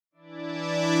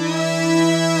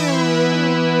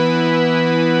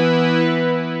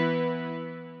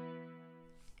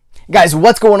Guys,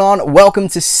 what's going on? Welcome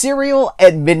to Serial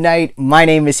at Midnight. My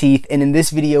name is Heath, and in this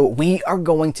video, we are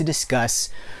going to discuss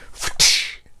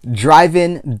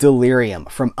Drive-In Delirium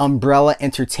from Umbrella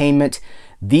Entertainment.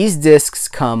 These discs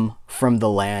come from the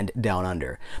land down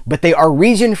under, but they are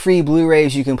region-free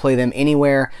Blu-rays. You can play them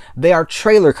anywhere. They are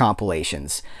trailer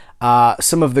compilations.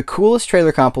 Some of the coolest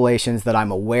trailer compilations that I'm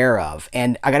aware of.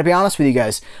 And I gotta be honest with you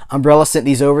guys, Umbrella sent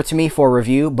these over to me for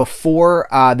review. Before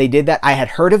they did that, I had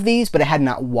heard of these, but I had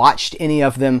not watched any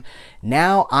of them.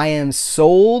 Now I am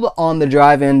sold on the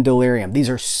Drive-In Delirium. These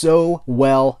are so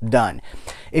well done.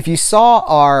 If you saw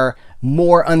our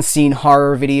More Unseen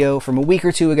Horror video from a week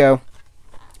or two ago,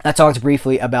 I talked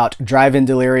briefly about Drive-In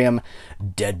Delirium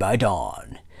Dead by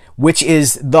Dawn, which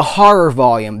is the horror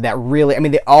volume that really, I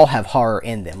mean, they all have horror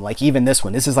in them. Like even this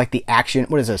one, this is like the action,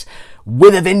 what is this?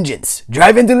 With a Vengeance,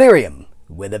 Drive-In Delirium,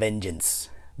 with a Vengeance.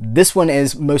 This one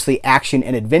is mostly action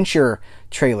and adventure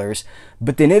trailers,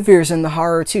 but then it veers in the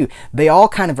horror too. They all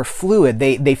kind of are fluid.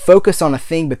 They focus on a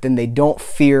thing, but then they don't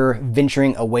fear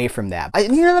venturing away from that.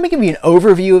 Let me give you an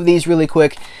overview of these really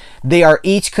quick. They are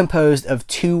each composed of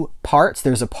two parts.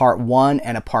 There's a part 1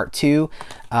 and a part 2.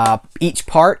 Each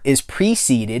part is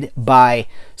preceded by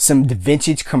some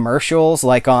vintage commercials,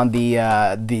 like on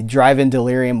the Drive-In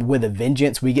Delirium with a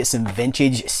Vengeance. We get some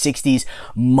vintage 60s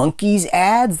Monkees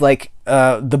ads, like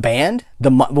the band,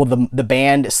 the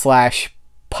band slash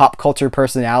pop culture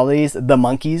personalities, the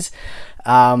Monkees.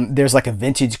 There's like a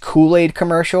vintage Kool-Aid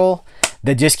commercial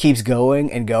that just keeps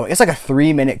going and going. It's like a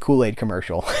 3-minute Kool-Aid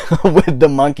commercial with the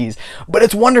Monkees, but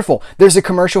it's wonderful. There's a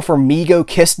commercial for Mego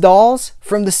Kiss dolls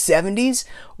from the 70s.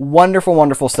 Wonderful,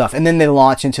 wonderful stuff. And then they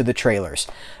launch into the trailers.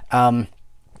 And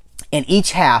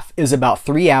each half is about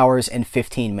 3 hours and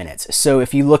 15 minutes. So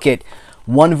if you look at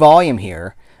one volume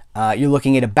here, you're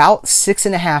looking at about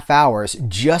 6.5 hours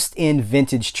just in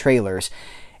vintage trailers.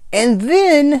 And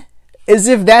then, as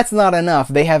if that's not enough,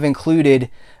 they have included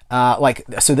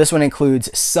so this one includes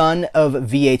Son of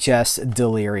VHS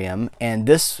Delirium, and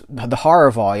the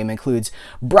horror volume includes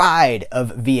Bride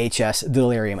of VHS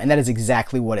Delirium, and that is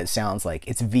exactly what it sounds like.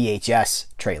 It's VHS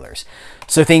trailers.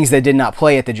 So things that did not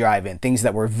play at the drive-in, things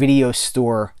that were video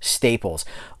store staples,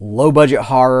 low-budget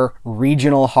horror,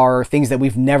 regional horror, things that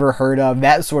we've never heard of,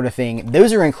 that sort of thing.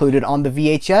 Those are included on the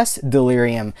VHS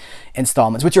Delirium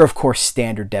installments, which are, of course,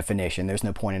 standard definition. There's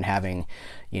no point in having,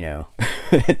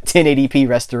 1080p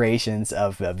restorations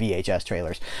of VHS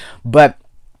trailers. But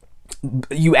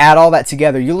you add all that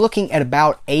together, you're looking at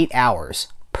about 8 hours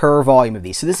per volume of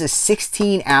these. So this is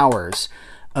 16 hours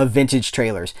of vintage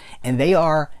trailers, and they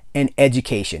are an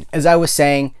education. As I was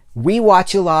saying, we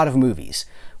watch a lot of movies.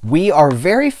 We are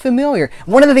very familiar.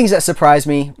 One of the things that surprised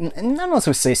me, and I'm not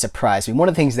supposed to say surprised me, one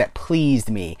of the things that pleased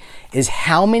me is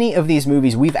how many of these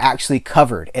movies we've actually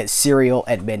covered at Serial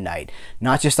at Midnight.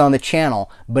 Not just on the channel,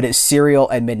 but at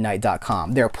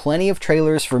serialatmidnight.com. There are plenty of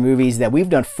trailers for movies that we've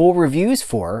done full reviews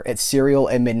for at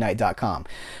serialatmidnight.com.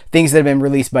 Things that have been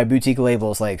released by boutique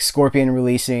labels like Scorpion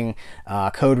Releasing,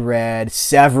 Code Red,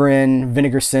 Severin,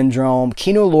 Vinegar Syndrome,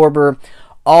 Kino Lorber,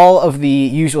 all of the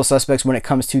usual suspects when it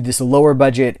comes to this lower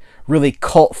budget, really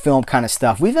cult film kind of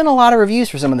stuff. We've done a lot of reviews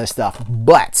for some of this stuff,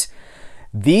 but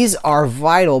these are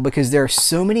vital because there are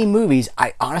so many movies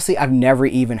I've never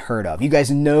even heard of. You guys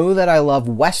know that I love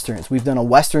Westerns. We've done a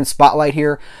Western Spotlight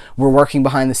here. We're working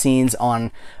behind the scenes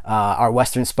on our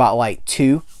Western Spotlight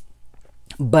 2.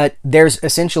 But there's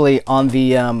essentially on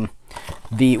the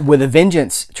With a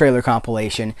Vengeance trailer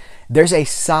compilation, there's a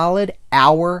solid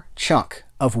hour chunk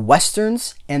of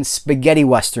Westerns and spaghetti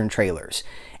Western trailers.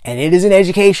 And it is an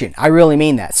education. I really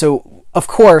mean that. So, of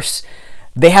course,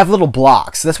 they have little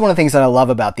blocks. That's one of the things that I love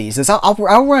about these. Is I'll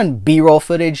run B-roll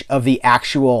footage of the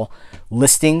actual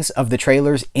listings of the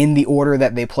trailers in the order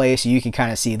that they play, so you can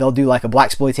kind of see. They'll do like a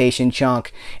blaxploitation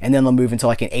chunk, and then they'll move into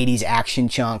like an 80s action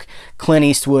chunk, Clint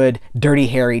Eastwood, Dirty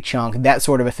Harry chunk, that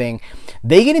sort of a thing.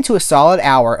 They get into a solid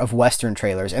hour of Western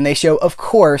trailers, and they show, of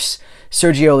course,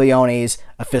 Sergio Leone's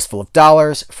A Fistful of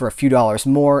Dollars for a few dollars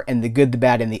more, and The Good, the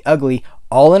Bad, and the Ugly,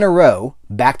 all in a row,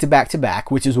 back to back to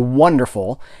back, which is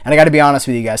wonderful. And I got to be honest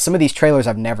with you guys, some of these trailers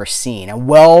I've never seen. I'm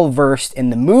well versed in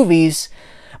the movies,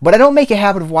 but I don't make a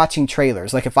habit of watching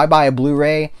trailers. Like if I buy a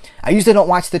Blu-ray, I usually don't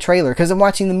watch the trailer because I'm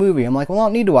watching the movie. I'm like, well, I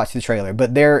don't need to watch the trailer.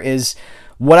 But there is,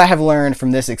 what I have learned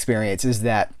from this experience is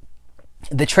that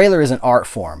the trailer is an art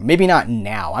form. Maybe not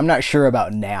now. I'm not sure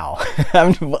about now.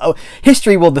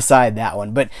 History will decide that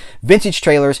one. But vintage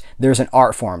trailers, there's an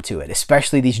art form to it.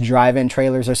 Especially these drive-in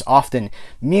trailers. There's often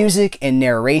music and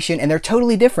narration, and they're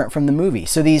totally different from the movie.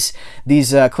 So these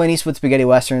Clint Eastwood spaghetti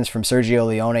westerns from Sergio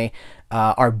Leone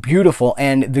are beautiful.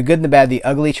 And The Good, the Bad, the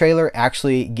Ugly trailer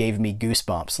actually gave me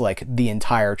goosebumps. Like the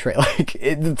entire trailer.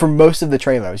 For most of the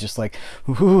trailer, I was just like,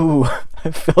 ooh,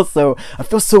 I feel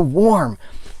so warm.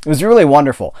 It was really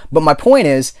wonderful. But my point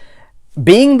is,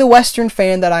 being the Western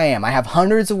fan that I am, I have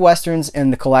hundreds of Westerns in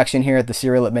the collection here at the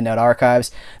Serial at Midnight Archives.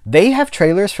 They have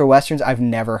trailers for Westerns I've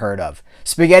never heard of.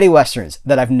 Spaghetti Westerns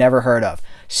that I've never heard of.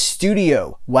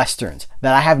 Studio Westerns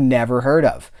that I have never heard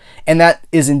of. And that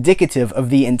is indicative of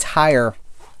the entire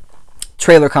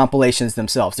trailer compilations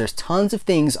themselves. There's tons of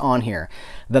things on here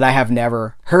that I have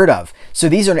never heard of. So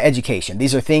these are an education.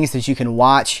 These are things that you can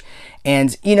watch.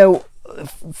 And, you know,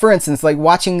 for instance, like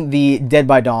watching the Dead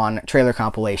by Dawn trailer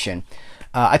compilation.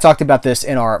 I talked about this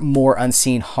in our More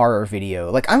Unseen Horror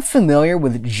video. Like, I'm familiar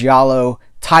with giallo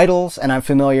titles, and I'm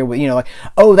familiar with, you know, like,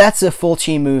 oh, that's a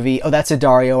Fulci movie, oh, that's a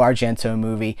Dario Argento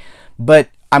movie, but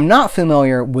I'm not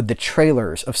familiar with the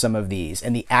trailers of some of these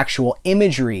and the actual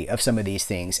imagery of some of these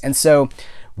things. And so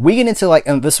we get into, like,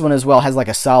 and this one as well has like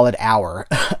a solid hour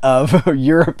of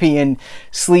European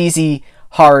sleazy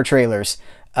horror trailers.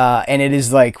 And it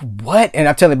is like, what? And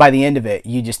I'm telling you, by the end of it,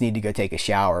 you just need to go take a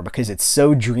shower because it's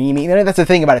so dreamy. You know, that's the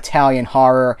thing about Italian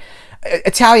horror.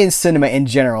 Italian cinema in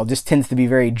general just tends to be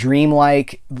very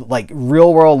dreamlike. Like,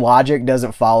 real world logic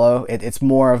doesn't follow. It's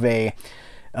more of a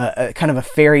kind of a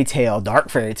fairy tale, dark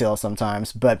fairy tale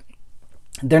sometimes, but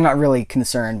they're not really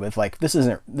concerned with, like, this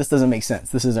doesn't make sense.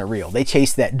 This isn't real. They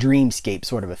chase that dreamscape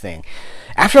sort of a thing.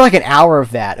 After like an hour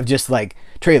of that, of just like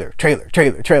trailer,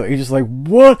 you're just like,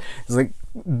 what? It's like,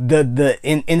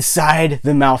 inside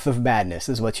the mouth of madness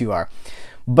is what you are.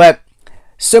 But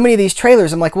so many of these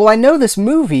trailers, I'm like, well, I know this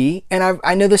movie, and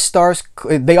I know the stars.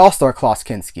 They all star Klaus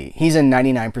Kinski. He's in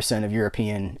 99% of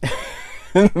European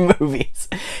movies.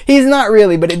 He's not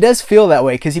really, but it does feel that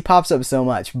way because he pops up so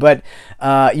much. But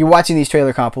you're watching these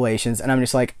trailer compilations, and I'm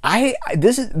just like, I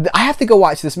have to go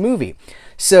watch this movie.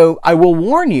 So I will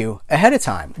warn you ahead of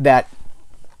time that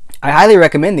I highly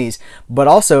recommend these, but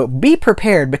also be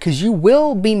prepared because you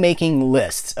will be making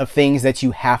lists of things that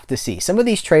you have to see. Some of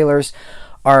these trailers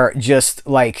are just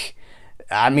like,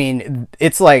 I mean,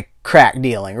 it's like crack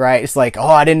dealing, right? It's like, oh,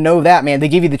 I didn't know that, man. They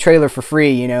give you the trailer for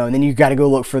free, you know, and then you got to go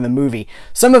look for the movie.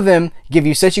 Some of them give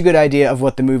you such a good idea of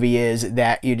what the movie is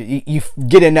that you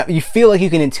get enough, you feel like you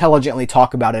can intelligently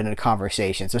talk about it in a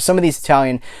conversation. So some of these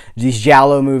these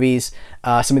giallo movies,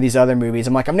 some of these other movies,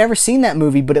 I'm like, I've never seen that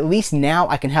movie, but at least now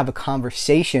I can have a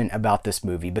conversation about this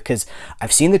movie because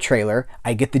I've seen the trailer,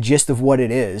 I get the gist of what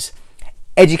it is.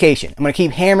 Education. I'm going to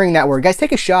keep hammering that word. Guys,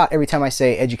 take a shot every time I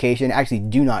say education. Actually,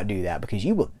 do not do that because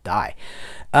you will die.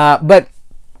 But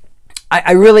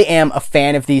I really am a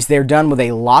fan of these. They're done with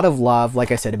a lot of love.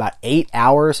 Like I said, about 8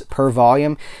 hours per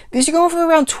volume. These are going for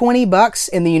around $20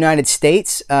 in the United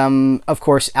States. Of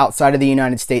course, outside of the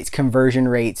United States, conversion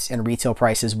rates and retail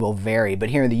prices will vary. But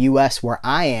here in the US, where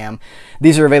I am,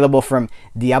 these are available from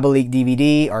Diabolique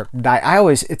DVD, or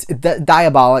it's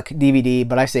Diabolic DVD,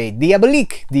 but I say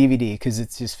Diabolique DVD because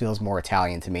it just feels more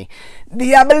Italian to me.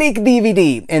 Diabolique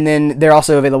DVD. And then they're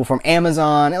also available from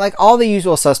Amazon and like all the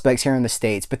usual suspects here in the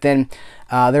States. But then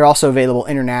they're also available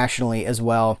internationally as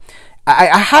well.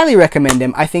 I highly recommend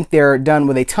them. I think they're done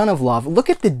with a ton of love. Look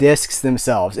at the discs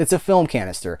themselves. It's a film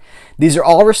canister. These are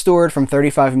all restored from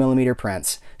 35mm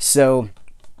prints. So,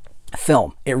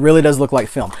 film. It really does look like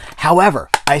film. However,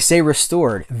 I say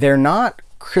restored. They're not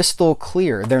crystal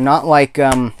clear. They're not like,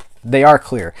 they are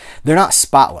clear. They're not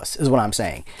spotless, is what I'm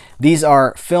saying. These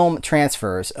are film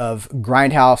transfers of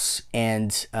grindhouse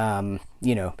and,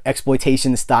 you know,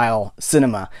 exploitation style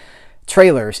cinema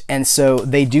trailers, and so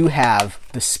they do have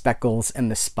the speckles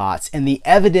and the spots and the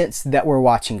evidence that we're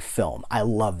watching film. I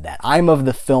love that. I'm of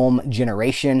the film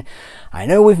generation. I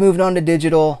know we've moved on to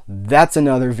digital. That's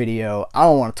another video. I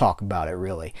don't want to talk about it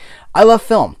really. I love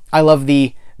film. I love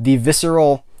the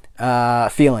visceral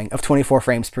feeling of 24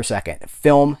 frames per second.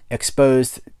 Film,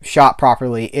 exposed, shot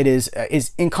properly. It is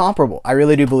incomparable. I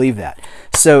really do believe that.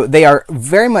 So they are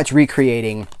very much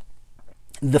recreating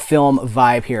the film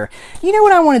vibe here. You know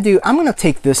what I want to do? I'm going to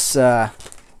take this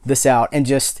this out and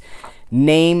just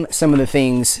name some of the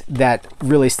things that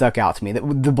really stuck out to me. The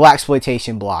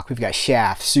blaxploitation block. We've got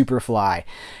Shaft, Superfly,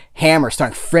 Hammer,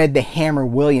 starring Fred the Hammer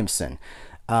Williamson.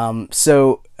 Hell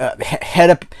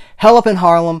Up in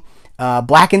Harlem.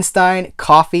 Blackenstein,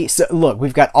 Coffee. So look,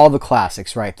 we've got all the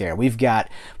classics right there. We've got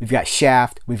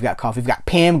Shaft, we've got Coffee, we've got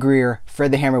Pam Grier,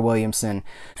 Fred the Hammer Williamson.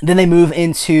 Then they move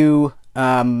into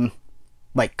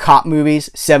like cop movies,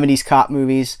 70s cop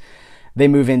movies. They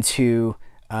move into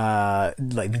like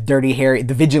the Dirty Harry,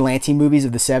 the vigilante movies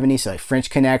of the 70s, so like French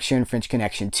Connection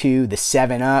 2, the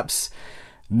 7-Ups,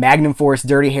 Magnum Force,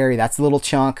 Dirty Harry. That's a little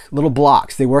chunk, little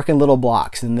blocks. They work in little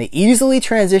blocks, and they easily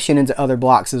transition into other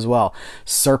blocks as well.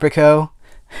 Serpico.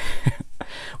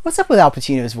 What's up with Al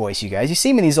Pacino's voice, you guys? You see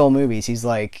him in these old movies. He's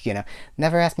like, you know,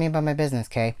 never ask me about my business,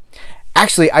 Kay.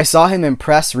 Actually, I saw him in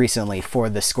press recently for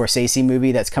the Scorsese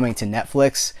movie that's coming to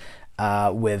Netflix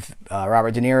with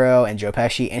Robert De Niro and Joe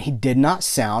Pesci, and he did not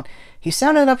sound... He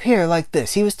sounded up here like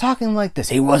this. He was talking like this.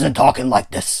 He wasn't talking like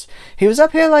this. He was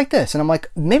up here like this. And I'm like,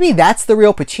 maybe that's the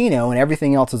real Pacino and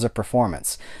everything else is a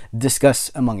performance. Discuss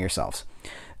among yourselves.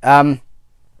 Then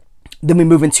we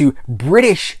move into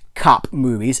British cop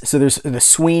movies. So there's the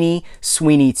Sweeney,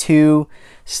 Sweeney 2,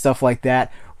 stuff like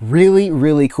that. Really,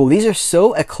 really cool. These are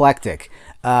so eclectic.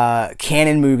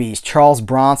 Cannon movies, Charles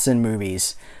Bronson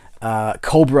movies,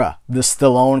 Cobra, the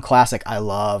Stallone classic. I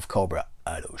love Cobra.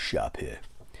 I don't shop here.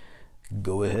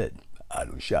 Go ahead. I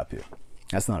don't shop here.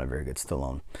 That's not a very good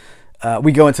Stallone.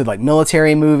 We go into like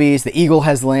military movies. The Eagle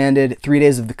Has Landed, 3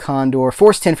 Days of the Condor,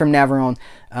 Force 10 from Navarone.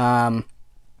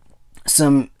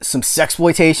 Some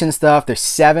sexploitation stuff. There's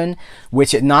 7,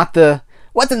 which not the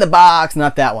What's in the Box,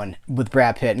 not that one with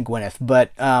Brad Pitt and Gwyneth,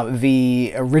 but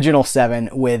the original 7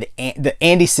 with the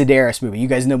Andy Sedaris movie. You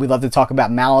guys know we love to talk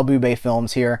about Malibu Bay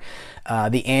films here.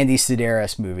 The Andy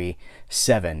Sedaris movie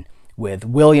 7 with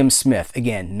William Smith.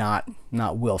 Again, not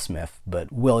Will Smith,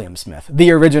 but William Smith,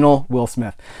 the original Will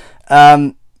Smith.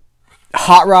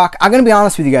 Hot Rock. I'm going to be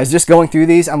honest with you guys. Just going through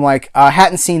these, I'm like, I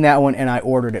hadn't seen that one, and I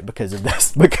ordered it because of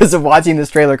this, because of watching this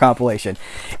trailer compilation.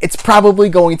 It's probably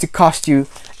going to cost you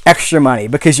extra money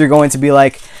because you're going to be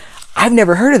like, I've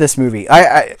never heard of this movie.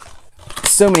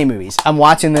 So many movies. I'm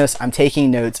watching this, I'm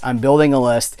taking notes, I'm building a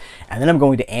list, and then I'm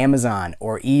going to Amazon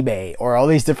or eBay or all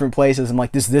these different places. I'm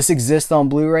like, does this exist on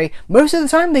Blu-ray? Most of the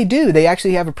time they do. They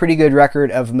actually have a pretty good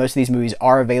record of most of these movies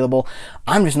are available.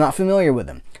 I'm just not familiar with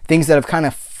them. Things that have kind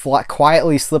of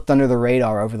quietly slipped under the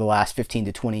radar over the last 15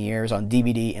 to 20 years on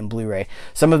DVD and Blu-ray.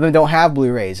 Some of them don't have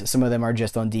Blu-rays. Some of them are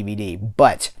just on DVD.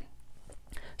 But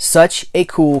such a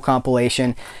cool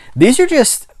compilation. These are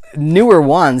just newer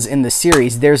ones in the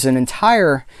series. There's an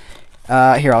entire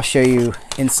here, I'll show you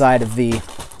inside of the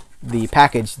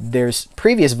package. There's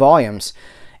previous volumes,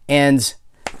 and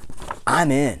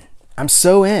I'm in. I'm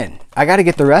so in. I got to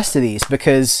get the rest of these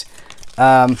because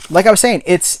like I was saying,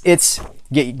 it's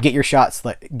get your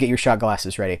shot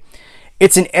glasses ready.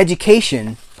 It's an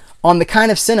education on the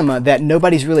kind of cinema that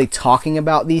nobody's really talking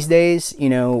about these days. You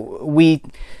know,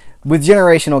 with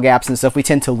generational gaps and stuff, we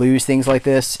tend to lose things like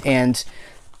this, and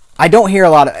I don't hear a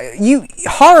lot of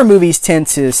horror movies tend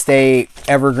to stay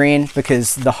evergreen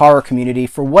because the horror community,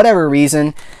 for whatever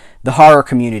reason, the horror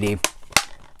community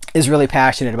is really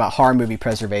passionate about horror movie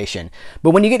preservation.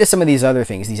 But when you get to some of these other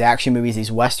things, these action movies,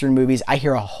 these Western movies, I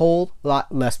hear a whole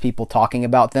lot less people talking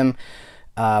about them,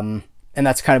 and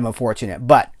that's kind of unfortunate.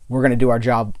 But we're going to do our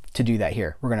job to do that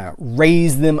here. We're going to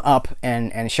raise them up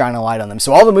and shine a light on them.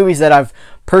 So all the movies that I've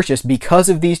purchased because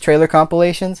of these trailer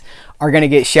compilations are going to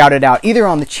get shouted out either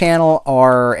on the channel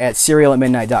or at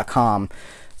serialatmidnight.com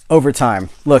over time.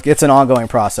 Look, it's an ongoing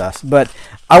process. But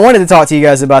I wanted to talk to you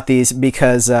guys about these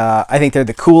because I think they're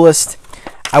the coolest.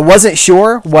 I wasn't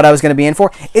sure what I was going to be in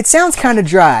for. It sounds kind of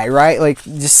dry, right? Like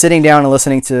just sitting down and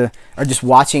listening to, or just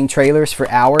watching trailers for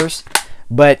hours.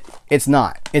 But it's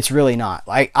not. It's really not.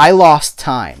 I lost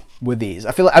time with these.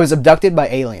 I feel like I was abducted by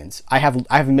aliens. I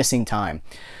have missing time.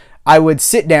 I would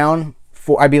sit down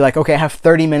I'd be like, okay, I have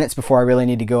 30 minutes before I really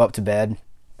need to go up to bed.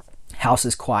 House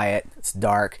is quiet. It's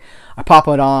dark. I pop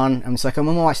it on. I'm just like, I'm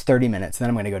going to watch 30 minutes. Then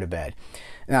I'm going to go to bed.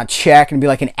 And I'll check and be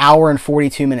like an hour and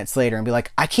 42 minutes later and be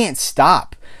like, I can't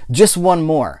stop. Just one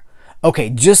more. Okay,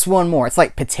 just one more. It's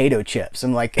like potato chips.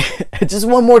 I'm like, just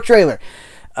one more trailer.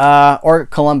 Or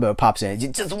Columbo pops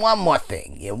in. Just one more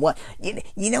thing. One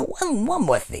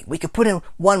more thing. We could put in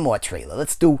one more trailer.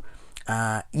 Let's do.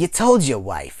 You told your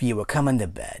wife you were coming to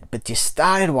bed, but you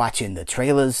started watching the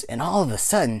trailers, and all of a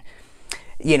sudden,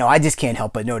 I just can't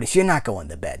help but notice you're not going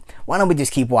to bed. Why don't we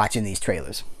just keep watching these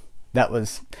trailers? That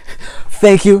was.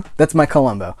 Thank you. That's my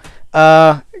Columbo.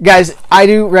 Guys, I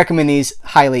do recommend these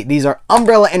highly. These are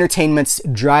Umbrella Entertainment's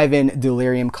Drive-In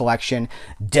Delirium collection,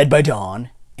 Dead by Dawn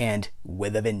and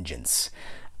With a Vengeance.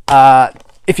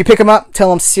 If you pick them up, tell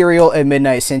them Serial at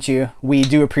Midnight sent you. We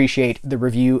do appreciate the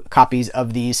review copies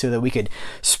of these so that we could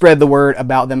spread the word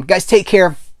about them. Guys, take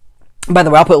care. By the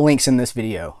way, I'll put links in this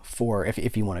video for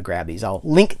if you want to grab these. I'll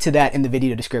link to that in the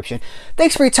video description.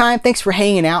 Thanks for your time. Thanks for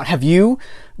hanging out. Have you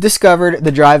discovered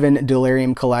the Drive-In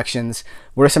Delirium collections?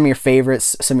 What are some of your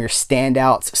favorites, some of your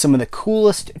standouts, some of the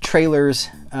coolest trailers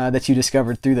that you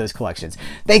discovered through those collections?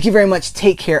 Thank you very much.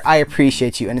 Take care. I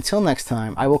appreciate you. And until next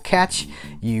time, I will catch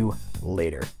you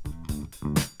later.